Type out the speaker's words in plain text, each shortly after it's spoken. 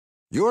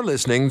You're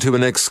listening to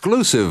an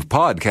exclusive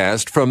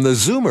podcast from the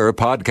Zoomer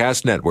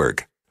Podcast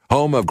Network,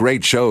 home of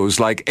great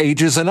shows like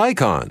Ages and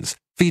Icons,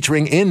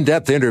 featuring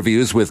in-depth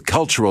interviews with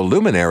cultural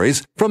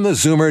luminaries from the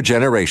Zoomer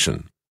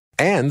generation,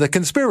 and The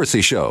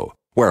Conspiracy Show,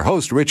 where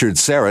host Richard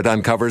Serrett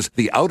uncovers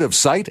the out of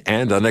sight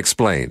and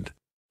unexplained.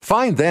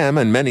 Find them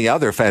and many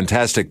other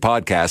fantastic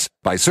podcasts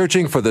by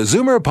searching for the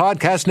Zoomer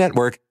Podcast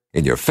Network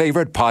in your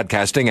favorite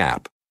podcasting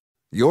app.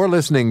 You're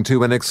listening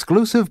to an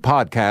exclusive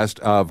podcast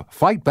of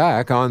Fight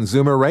Back on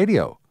Zoomer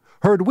Radio,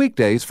 heard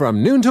weekdays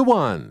from noon to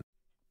 1.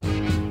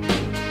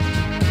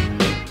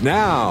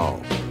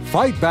 Now,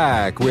 Fight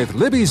Back with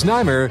Libby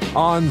Znaimer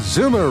on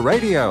Zoomer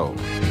Radio.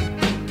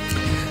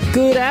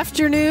 Good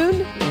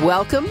afternoon,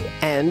 welcome,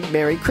 and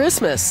Merry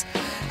Christmas.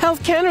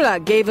 Health Canada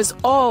gave us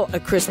all a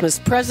Christmas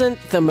present.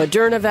 The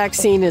Moderna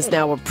vaccine is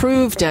now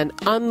approved, and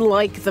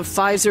unlike the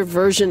Pfizer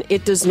version,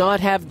 it does not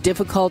have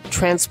difficult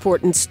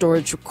transport and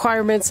storage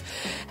requirements.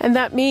 And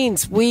that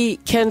means we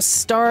can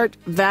start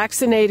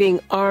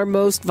vaccinating our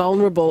most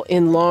vulnerable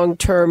in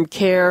long-term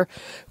care,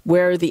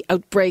 where the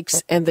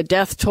outbreaks and the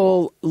death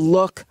toll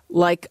look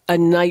like a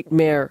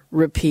nightmare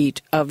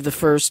repeat of the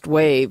first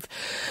wave.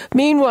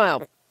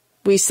 Meanwhile,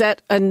 we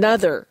set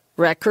yet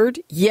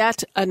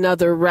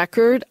another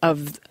record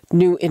of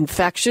new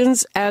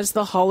infections as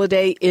the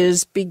holiday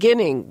is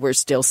beginning. We're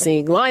still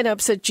seeing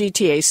lineups at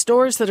GTA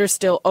stores that are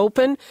still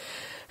open,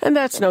 and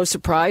that's no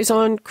surprise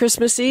on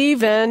Christmas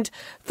Eve. And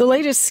the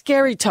latest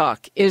scary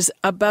talk is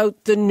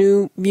about the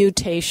new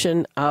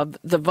mutation of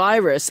the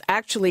virus.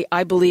 Actually,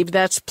 I believe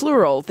that's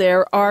plural.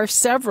 There are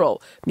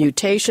several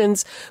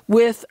mutations,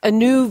 with a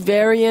new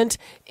variant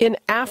in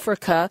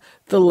Africa,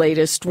 the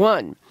latest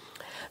one.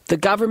 The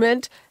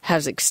government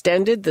has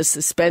extended the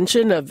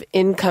suspension of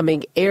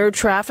incoming air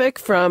traffic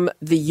from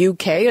the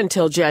UK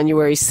until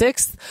January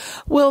 6th.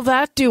 Will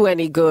that do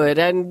any good?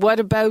 And what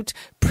about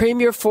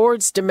Premier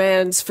Ford's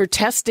demands for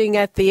testing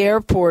at the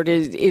airport?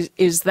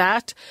 Is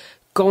that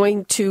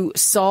going to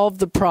solve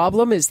the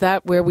problem? Is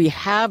that where we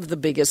have the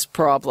biggest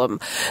problem?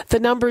 The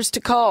numbers to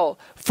call,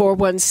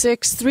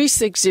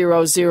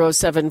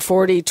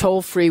 416-360-0740,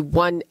 toll-free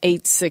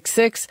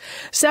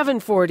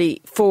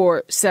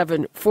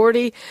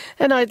 1-866-740-4740.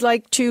 And I'd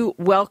like to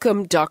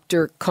welcome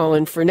Dr.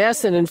 Colin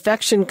Furness, an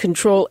infection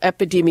control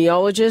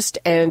epidemiologist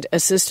and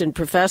assistant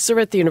professor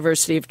at the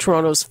University of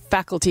Toronto's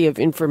Faculty of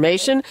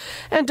Information,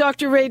 and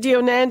Dr. Raywat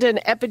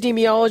Deonandan,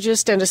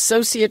 epidemiologist and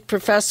associate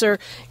professor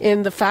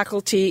in the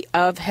Faculty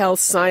of Health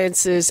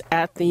Sciences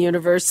at the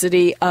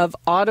University of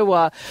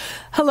Ottawa.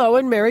 Hello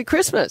and Merry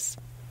Christmas.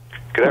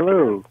 Good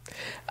afternoon.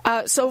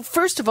 So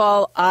first of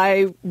all,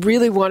 I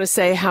really want to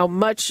say how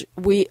much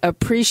we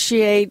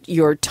appreciate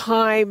your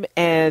time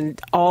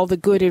and all the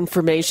good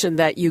information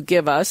that you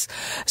give us,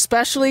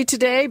 especially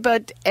today,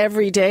 but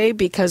every day,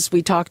 because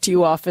we talk to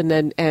you often,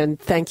 and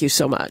thank you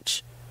so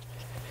much.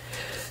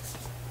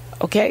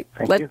 Okay,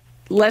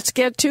 let's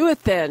get to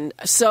it then.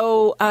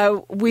 So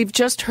we've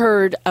just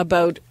heard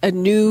about a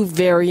new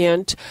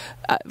variant,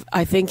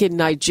 I think in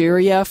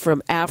Nigeria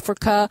from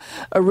Africa.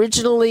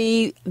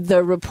 Originally,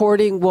 the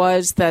reporting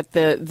was that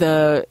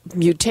the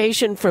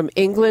mutation from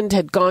England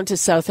had gone to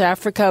South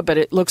Africa, but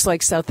it looks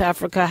like South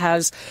Africa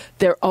has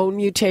their own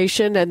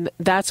mutation, and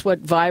that's what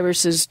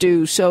viruses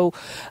do. So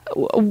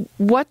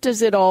what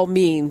does it all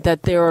mean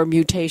that there are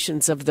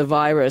mutations of the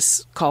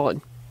virus,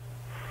 Colin?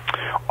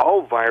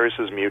 All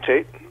viruses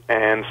mutate,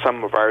 and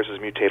some viruses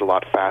mutate a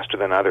lot faster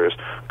than others.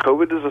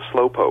 COVID is a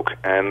slowpoke,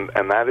 and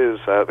that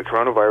is, the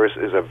coronavirus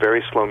is a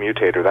very slow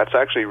mutator. That's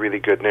actually really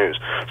good news.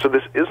 So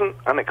this isn't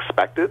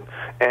unexpected,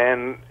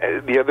 and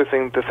the other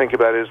thing to think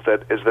about is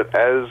that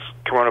as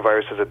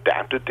coronavirus has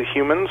adapted to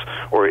humans,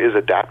 or is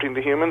adapting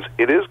to humans,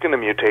 it is going to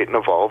mutate and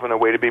evolve in a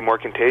way to be more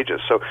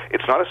contagious. So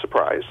it's not a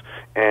surprise,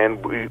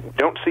 and we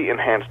don't see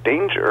enhanced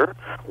danger.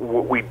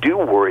 What we do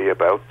worry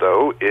about,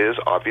 though, is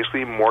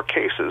obviously more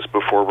cases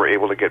before we're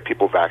able to get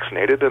people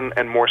vaccinated,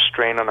 and more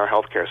strain on our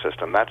healthcare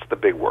system. That's the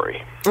big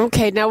worry.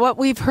 Okay, now what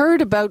we've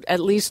heard about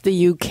at least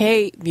the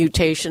UK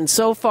mutation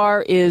so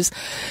far is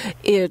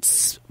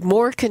it's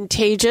more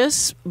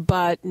contagious,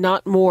 but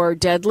not more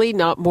deadly,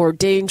 not more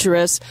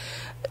dangerous.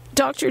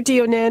 Dr.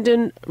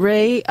 Deonandan,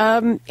 Ray,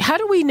 how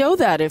do we know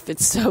that if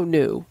it's so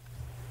new?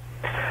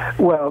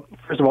 Well,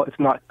 first of all, it's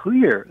not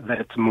clear that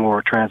it's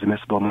more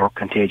transmissible, more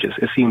contagious.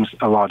 It seems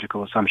a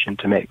logical assumption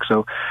to make.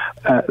 So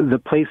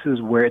the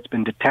places where it's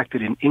been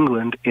detected in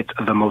England, it's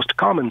the most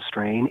common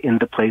strain in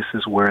the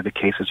places where the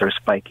cases are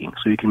spiking.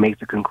 So you can make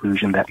the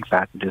conclusion that, in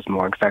fact, it is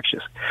more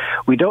infectious.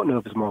 We don't know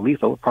if it's more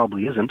lethal. It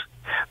probably isn't.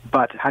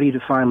 But how do you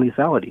define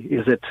lethality?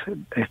 Is it,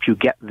 if you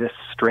get this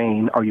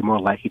strain, are you more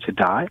likely to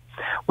die?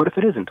 What if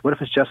it isn't? What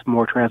if it's just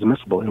more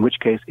transmissible, in which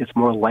case it's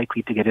more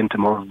likely to get into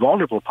more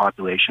vulnerable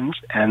populations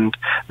and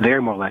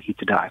they're more likely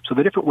to die? So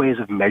the different ways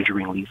of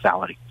measuring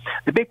lethality.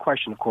 The big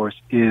question, of course,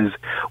 is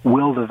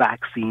will the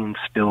vaccine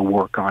still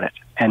work on it?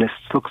 And it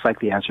looks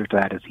like the answer to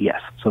that is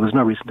yes. So there's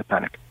no reason to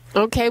panic.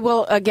 Okay,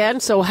 well, again,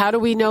 so how do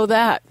we know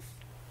that?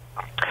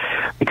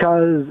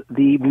 Because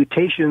the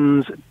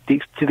mutations,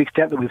 to the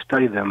extent that we've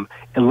studied them,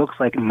 it looks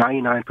like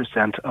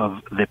 99%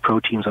 of the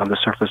proteins on the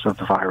surface of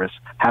the virus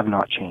have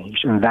not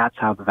changed, and that's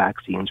how the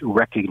vaccines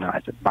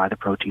recognize it, by the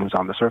proteins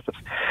on the surface.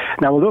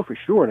 Now, we'll know for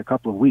sure in a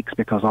couple of weeks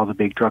because all the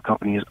big drug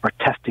companies are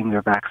testing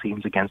their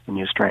vaccines against the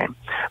new strain.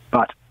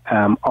 But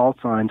all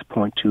signs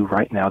point to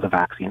right now the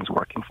vaccine's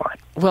working fine.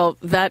 Well,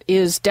 that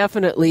is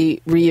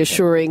definitely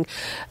reassuring.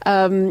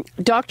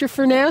 Dr.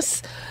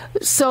 Furness,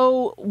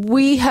 so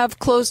we have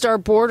closed our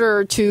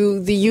border to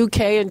the UK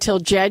until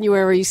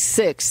January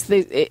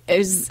 6th.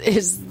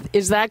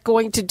 Is that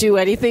going to do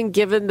anything,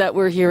 given that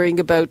we're hearing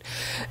about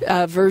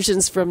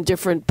versions from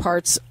different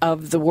parts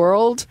of the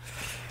world?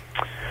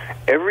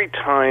 Every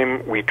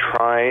time we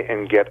try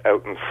and get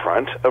out in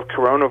front of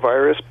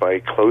coronavirus by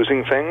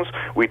closing things,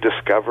 we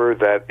discover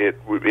that it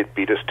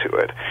beat us to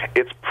it.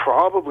 It's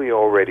probably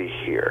already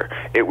here.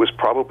 It was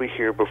probably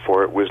here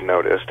before it was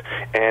noticed,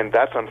 and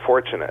that's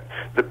unfortunate.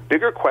 The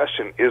bigger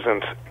question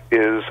isn't,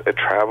 is a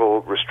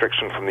travel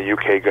restriction from the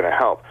UK going to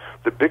help?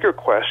 The bigger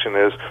question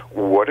is,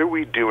 what are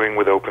we doing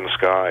with open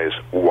skies?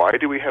 Why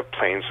do we have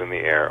planes in the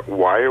air?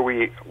 Why are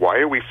we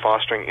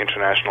fostering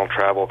international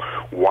travel?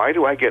 Why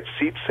do I get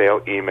seat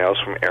sale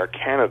emails from Air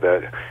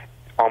Canada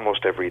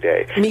almost every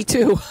day? Me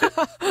too.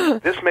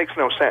 This makes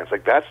no sense.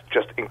 That's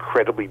just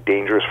incredibly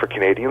dangerous for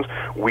Canadians.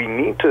 We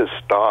need to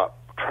stop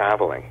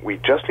traveling. We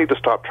just need to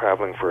stop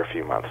traveling for a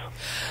few months.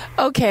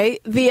 Okay.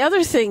 The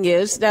other thing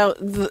is, now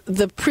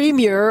the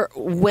Premier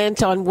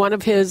went on one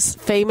of his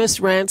famous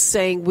rants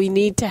saying we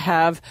need to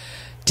have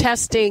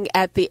testing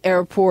at the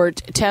airport,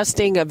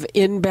 testing of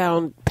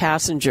inbound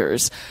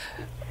passengers.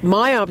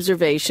 My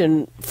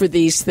observation for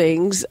these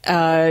things,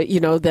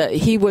 that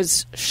he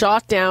was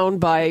shot down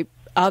by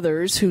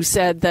others who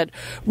said that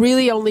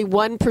really only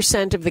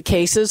 1% of the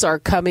cases are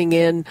coming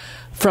in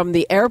from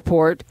the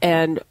airport.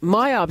 And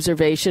my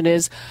observation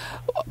is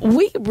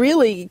we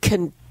really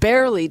can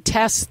barely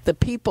test the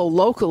people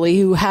locally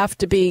who have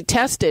to be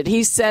tested.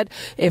 He said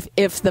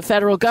if the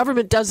federal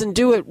government doesn't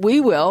do it, we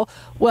will.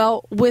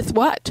 Well, with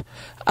what?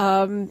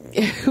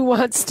 Who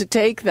wants to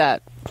take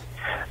that?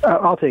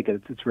 I'll take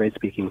it. It's Ray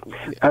speaking.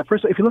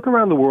 First, if you look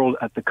around the world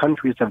at the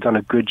countries that have done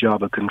a good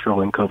job of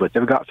controlling COVID,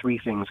 they've got three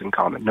things in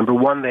common. Number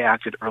one, they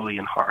acted early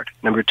and hard.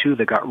 Number two,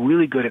 they got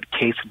really good at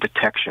case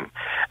detection.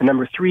 And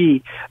number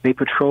three, they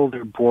patrolled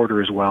their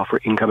borders well for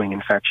incoming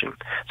infection.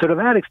 So to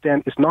that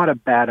extent, it's not a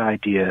bad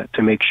idea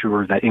to make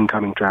sure that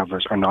incoming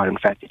travelers are not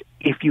infected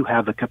if you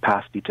have the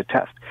capacity to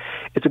test.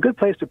 It's a good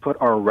place to put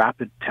our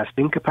rapid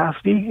testing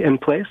capacity in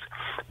place.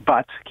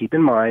 But keep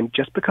in mind,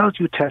 just because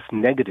you test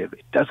negative,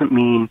 it doesn't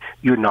mean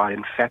you're not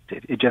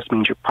infected. It just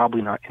means you're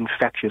probably not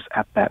infectious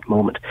at that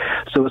moment.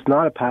 So it's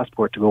not a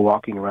passport to go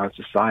walking around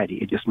society.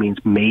 It just means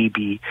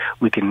maybe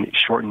we can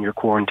shorten your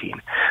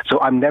quarantine. So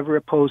I'm never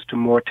opposed to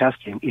more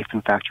testing if,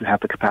 in fact, you have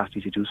the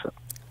capacity to do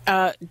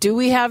so. Do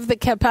we have the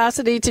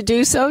capacity to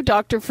do so,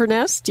 Dr.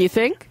 Furness, do you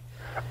think?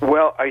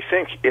 Well, I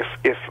think if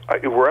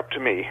it were up to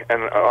me,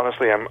 and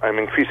honestly, I'm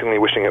increasingly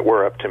wishing it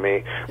were up to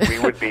me, we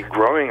would be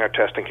growing our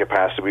testing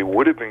capacity. We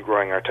would have been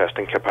growing our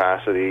testing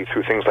capacity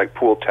through things like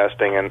pool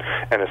testing and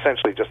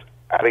essentially just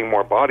adding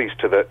more bodies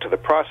to the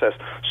process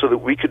so that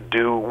we could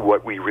do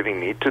what we really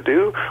need to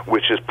do,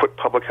 which is put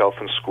public health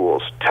in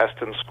schools,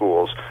 test in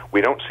schools.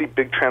 We don't see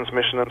big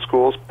transmission in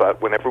schools,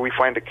 but whenever we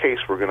find a case,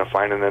 we're going to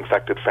find an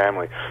infected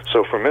family.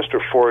 So for Mr.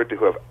 Ford to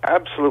have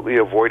absolutely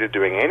avoided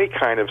doing any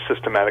kind of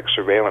systematic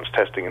surveillance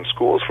testing in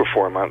schools for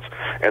 4 months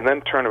and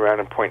then turn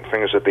around and point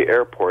fingers at the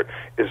airport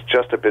is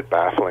just a bit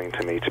baffling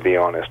to me, to be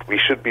honest. We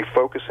should be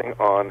focusing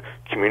on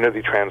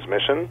community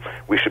transmission.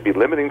 We should be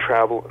limiting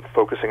travel and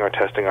focusing our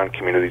testing on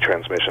community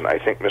transmission. I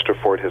think Mr.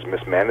 Ford has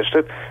mismanaged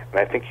it, and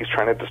I think he's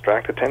trying to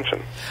distract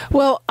attention.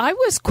 Well, I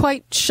was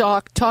quite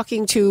shocked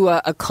talking to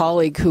a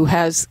colleague who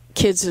has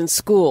kids in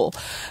school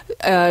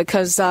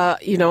because, I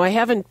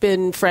haven't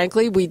been,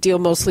 frankly, we deal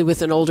mostly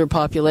with an older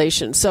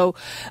population. So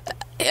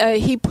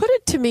he put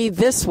it to me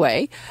this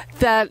way,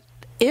 that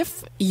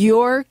if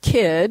your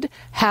kid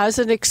has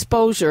an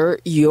exposure,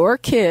 your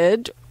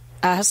kid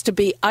has to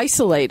be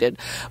isolated.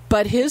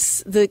 But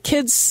the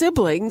kid's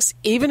siblings,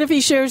 even if he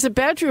shares a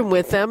bedroom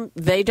with them,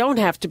 they don't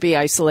have to be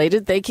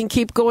isolated. They can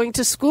keep going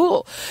to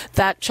school.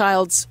 That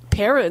child's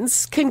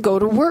parents can go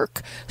to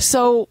work.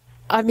 So,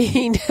 I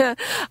mean,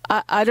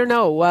 I don't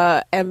know.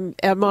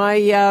 Am I?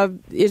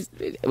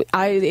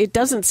 It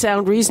doesn't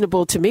sound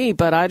reasonable to me,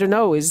 but I don't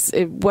know.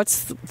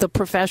 What's the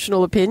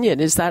professional opinion?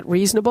 Is that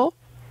reasonable?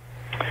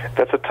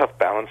 That's a tough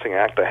balancing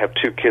act. I have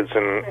two kids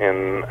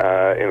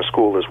in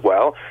school as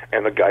well,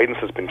 and the guidance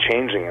has been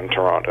changing in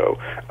Toronto.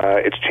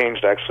 It's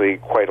changed actually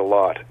quite a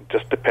lot,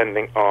 just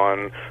depending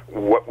on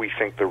what we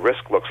think the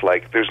risk looks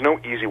like. There's no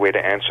easy way to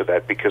answer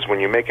that, because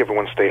when you make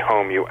everyone stay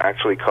home, you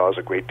actually cause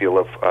a great deal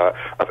of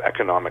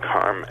economic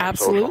harm.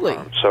 Absolutely.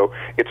 And social harm.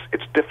 So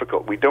it's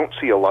difficult. We don't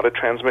see a lot of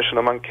transmission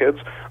among kids.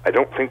 I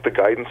don't think the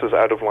guidance is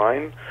out of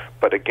line,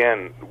 But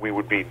again, we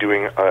would be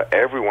doing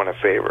everyone a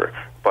favor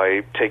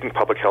by taking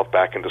public health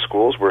back into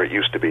schools where it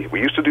used to be. We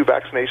used to do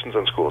vaccinations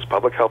in schools.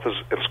 Public health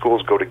and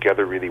schools go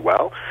together really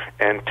well,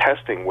 and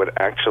testing would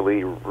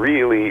actually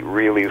really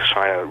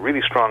shine a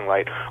really strong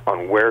light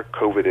on where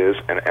COVID is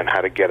and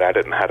how to get at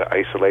it and how to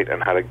isolate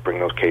and how to bring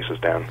those cases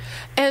down.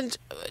 And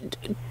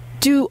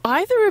do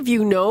either of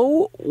you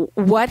know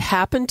what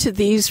happened to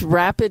these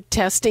rapid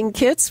testing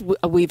kits?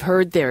 We've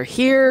heard they're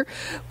here.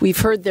 We've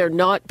heard they're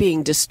not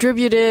being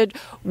distributed.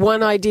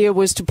 One idea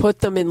was to put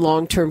them in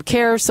long-term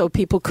care so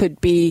people could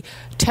be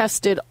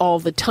tested all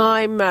the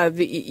time.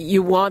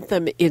 You want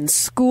them in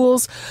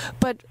schools.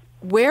 But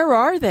where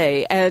are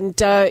they?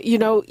 And,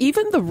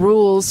 even the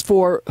rules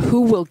for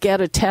who will get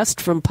a test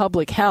from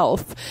public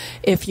health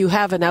if you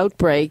have an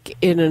outbreak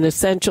in an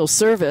essential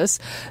service,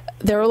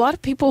 there are a lot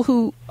of people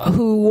who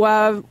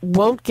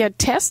won't get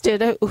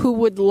tested who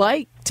would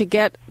like to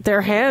get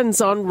their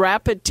hands on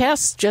rapid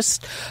tests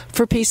just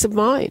for peace of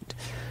mind.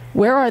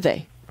 Where are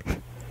they?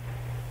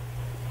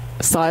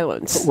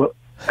 Silence. Well,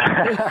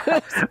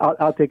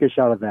 I'll take a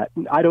shot at that.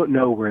 I don't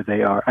know where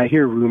they are. I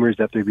hear rumors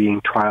that they're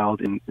being trialed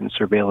in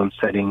surveillance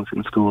settings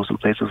in schools and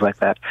places like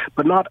that,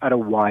 but not at a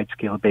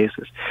wide-scale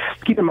basis.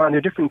 Keep in mind, there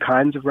are different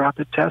kinds of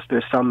rapid tests.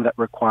 There's some that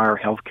require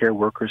healthcare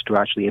workers to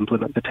actually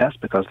implement the test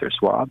because they're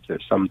swabs.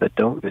 There's some that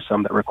don't. There's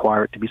some that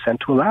require it to be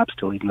sent to a lab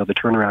still, even though the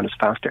turnaround is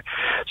faster.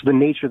 So the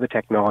nature of the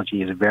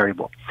technology is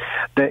variable.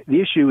 The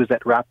issue is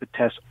that rapid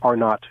tests are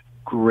not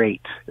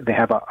great. They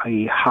have a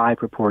high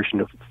proportion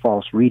of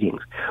false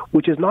readings,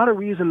 which is not a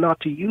reason not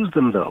to use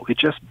them, though. It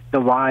just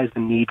belies the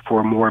need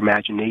for more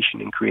imagination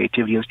and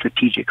creativity and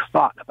strategic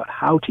thought about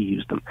how to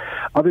use them.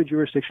 Other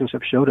jurisdictions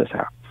have showed us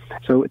how.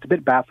 So it's a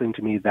bit baffling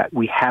to me that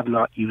we have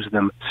not used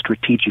them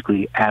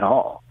strategically at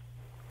all.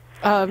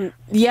 And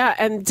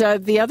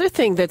the other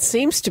thing that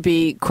seems to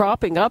be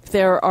cropping up,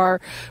 there are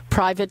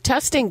private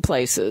testing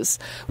places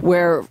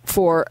where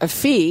for a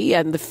fee,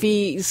 and the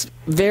fees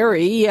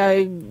vary,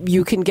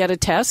 you can get a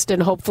test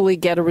and hopefully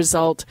get a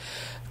result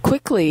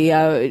quickly.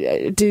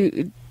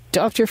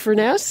 Dr.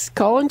 Furness,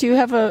 Colin, do you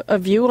have a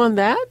view on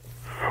that?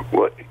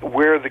 Well,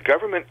 where the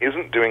government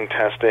isn't doing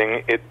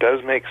testing, it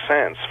does make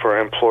sense for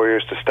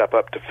employers to step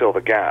up to fill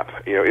the gap.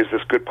 Is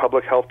this good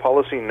public health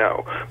policy?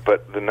 No.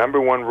 But the number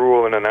one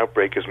rule in an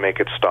outbreak is make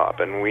it stop,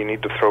 and we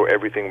need to throw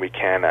everything we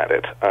can at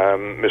it.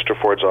 Mr.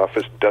 Ford's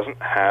office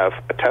doesn't have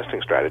a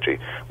testing strategy.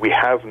 We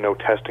have no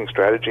testing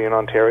strategy in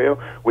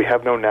Ontario. We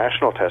have no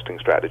national testing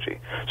strategy.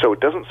 So it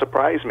doesn't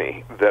surprise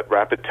me that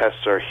rapid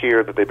tests are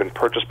here, that they've been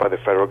purchased by the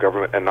federal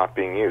government and not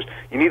being used.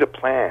 You need a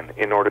plan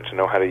in order to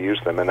know how to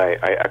use them, and I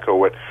echo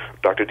what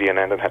Dr.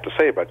 Deonandan had to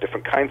say about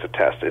different kinds of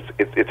tests.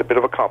 It's a bit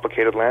of a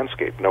complicated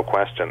landscape, no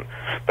question.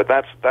 But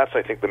that's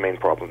I think the main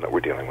problem that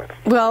we're dealing with.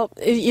 Well,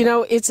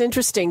 it's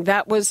interesting.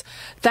 That was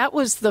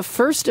the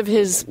first of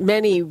his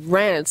many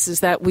rants,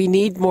 is that we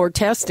need more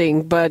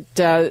testing, but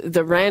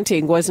the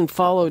ranting wasn't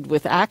followed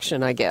with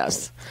action, I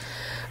guess.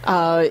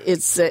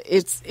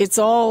 It's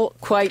all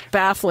quite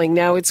baffling.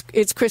 Now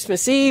it's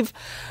Christmas Eve.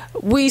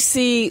 We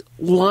see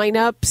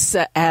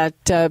lineups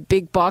at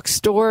big box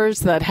stores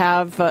that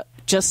have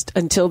just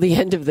until the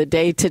end of the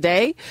day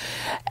today.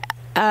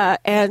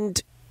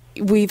 And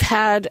we've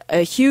had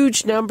a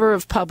huge number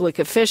of public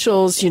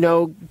officials,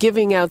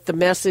 giving out the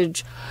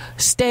message,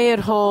 stay at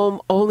home,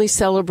 only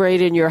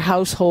celebrate in your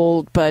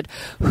household, but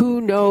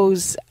who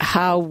knows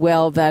how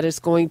well that is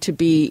going to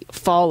be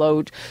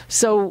followed.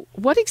 So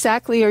what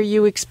exactly are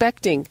you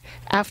expecting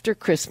after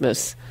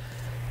Christmas,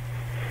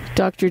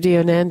 Dr.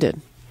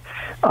 Deonandan?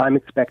 I'm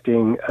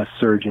expecting a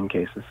surge in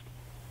cases.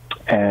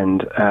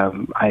 And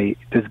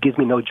this gives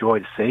me no joy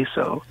to say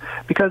so,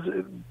 because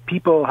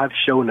people have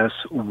shown us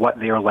what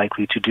they are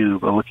likely to do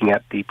by looking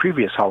at the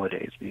previous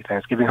holidays, the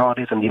Thanksgiving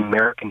holidays, and the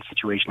American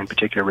situation in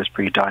particular was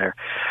pretty dire.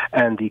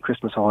 And the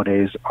Christmas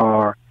holidays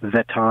are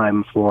the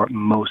time for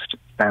most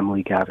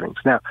family gatherings.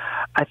 Now,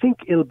 I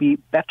think it'll be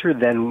better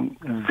than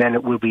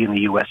it will be in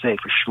the USA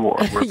for sure.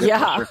 We're a bit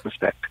more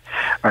circumspect.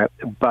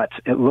 But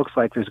it looks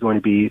like there's going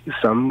to be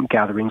some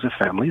gatherings of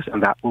families,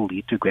 and that will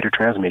lead to greater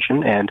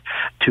transmission. And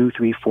 2,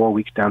 3, 4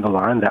 weeks down the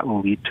line, that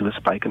will lead to a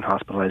spike in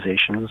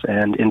hospitalizations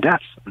and in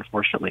deaths,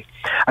 unfortunately.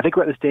 I think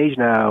we're at the stage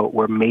now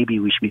where maybe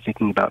we should be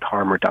thinking about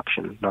harm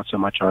reduction, not so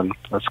much on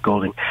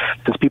scolding.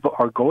 Since people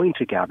are going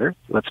to gather,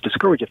 let's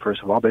discourage it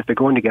first of all, but if they're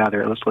going to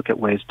gather, let's look at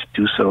ways to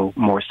do so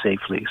more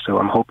safely. So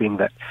I'm hoping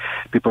that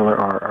people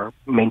are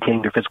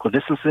maintaining their physical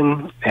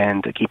distancing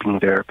and keeping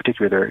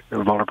particularly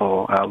their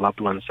vulnerable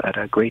loved ones at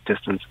a great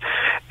distance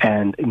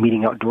and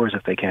meeting outdoors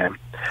if they can.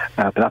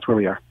 But that's where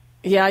we are.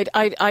 Yeah,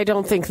 I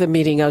don't think the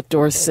meeting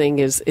outdoors thing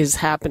is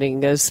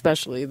happening,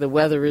 especially the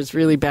weather is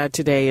really bad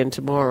today and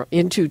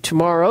into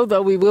tomorrow,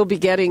 though we will be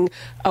getting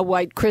a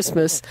white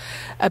Christmas.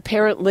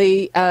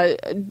 Apparently,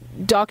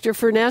 Dr.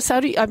 Furness,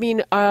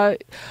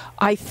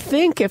 I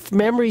think if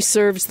memory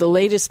serves, the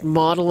latest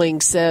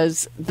modeling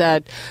says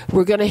that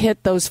we're going to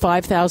hit those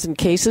 5,000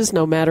 cases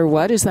no matter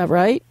what. Is that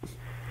right?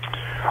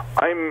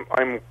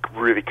 I'm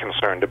really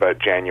concerned about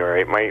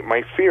January.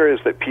 My fear is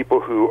that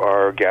people who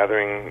are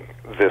gathering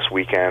this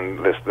weekend,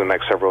 the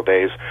next several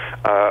days,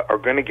 are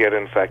going to get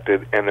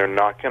infected, and they're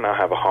not going to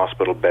have a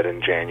hospital bed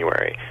in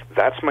January.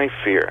 That's my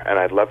fear, and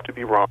I'd love to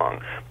be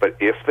wrong. But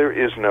if there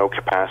is no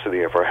capacity,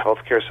 if our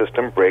healthcare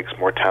system breaks,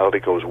 mortality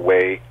goes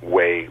way,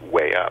 way,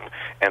 way up,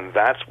 and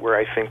that's where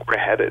I think we're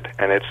headed.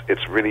 And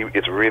it's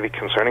really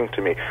concerning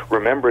to me.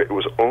 Remember, it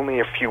was only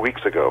a few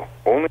weeks ago,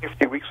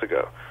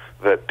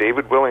 that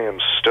David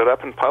Williams stood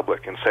up in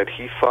public and said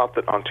he thought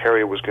that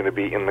Ontario was going to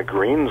be in the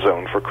green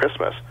zone for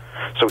Christmas.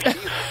 So he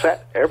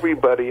set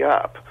everybody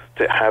up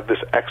to have this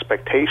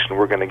expectation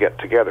we're going to get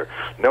together.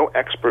 No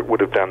expert would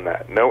have done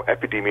that. No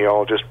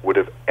epidemiologist would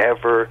have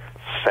ever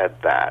said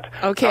that.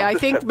 Okay, I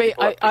think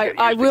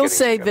I will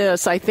say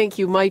this. I think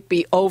you might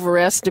be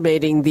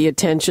overestimating the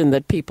attention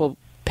that people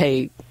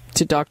pay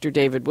to Dr.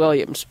 David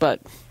Williams, but...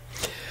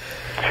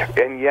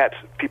 And yet,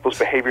 people's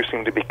behavior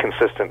seemed to be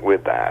consistent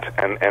with that,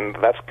 and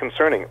that's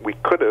concerning. We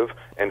could have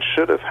and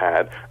should have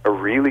had a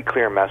really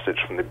clear message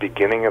from the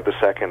beginning of the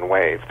second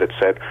wave that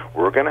said,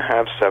 we're going to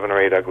have 7 or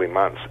 8 ugly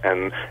months,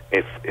 and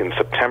if in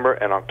September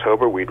and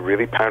October we'd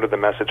really pounded the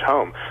message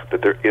home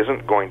that there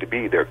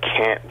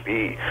can't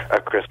be a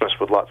Christmas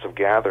with lots of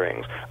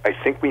gatherings, I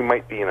think we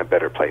might be in a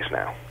better place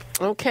now.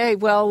 Okay,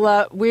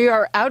 well, we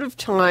are out of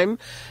time.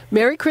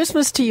 Merry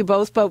Christmas to you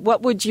both, but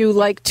what would you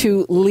like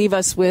to leave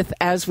us with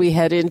as we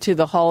head into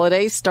the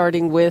holidays,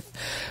 starting with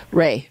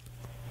Ray?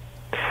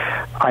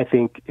 I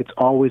think it's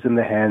always in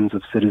the hands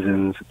of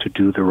citizens to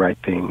do the right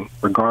thing.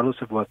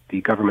 Regardless of what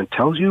the government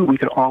tells you, we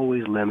can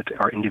always limit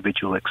our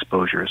individual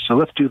exposures. So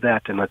let's do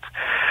that, and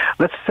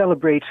let's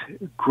celebrate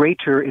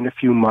greater in a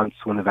few months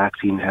when the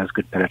vaccine has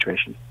good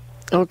penetration.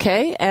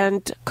 Okay,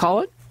 and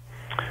Colin?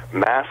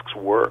 Masks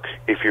work.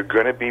 If you're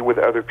going to be with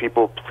other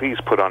people, please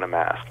put on a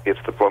mask. It's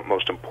the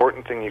most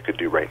important thing you could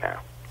do right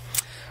now.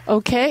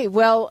 Okay,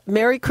 well,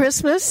 Merry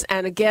Christmas,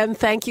 and again,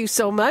 thank you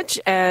so much,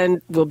 and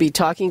we'll be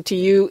talking to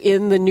you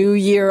in the new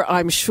year,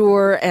 I'm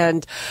sure,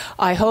 and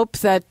I hope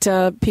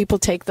that people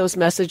take those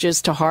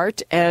messages to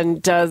heart,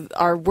 and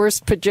our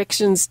worst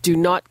predictions do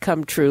not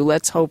come true.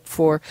 Let's hope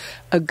for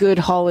a good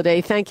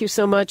holiday. Thank you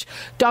so much,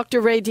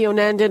 Dr. Raywat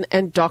Deonandan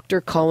and Dr.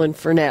 Colin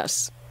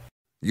Furness.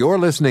 You're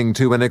listening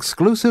to an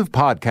exclusive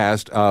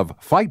podcast of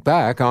Fight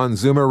Back on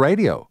Zoomer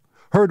Radio.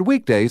 Heard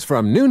weekdays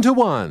from noon to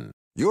 1.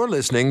 You're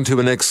listening to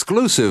an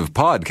exclusive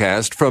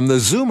podcast from the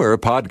Zoomer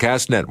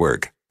Podcast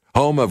Network.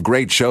 Home of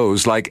great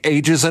shows like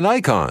Ages and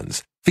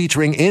Icons,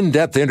 featuring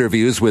in-depth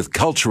interviews with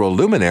cultural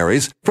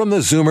luminaries from the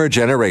Zoomer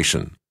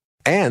generation.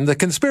 And The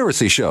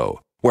Conspiracy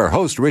Show, where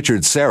host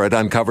Richard Serrett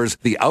uncovers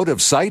the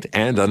out-of-sight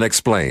and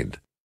unexplained.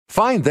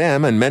 Find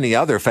them and many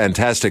other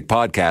fantastic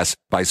podcasts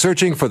by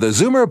searching for the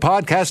Zoomer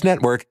Podcast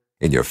Network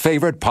in your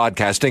favorite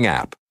podcasting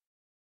app.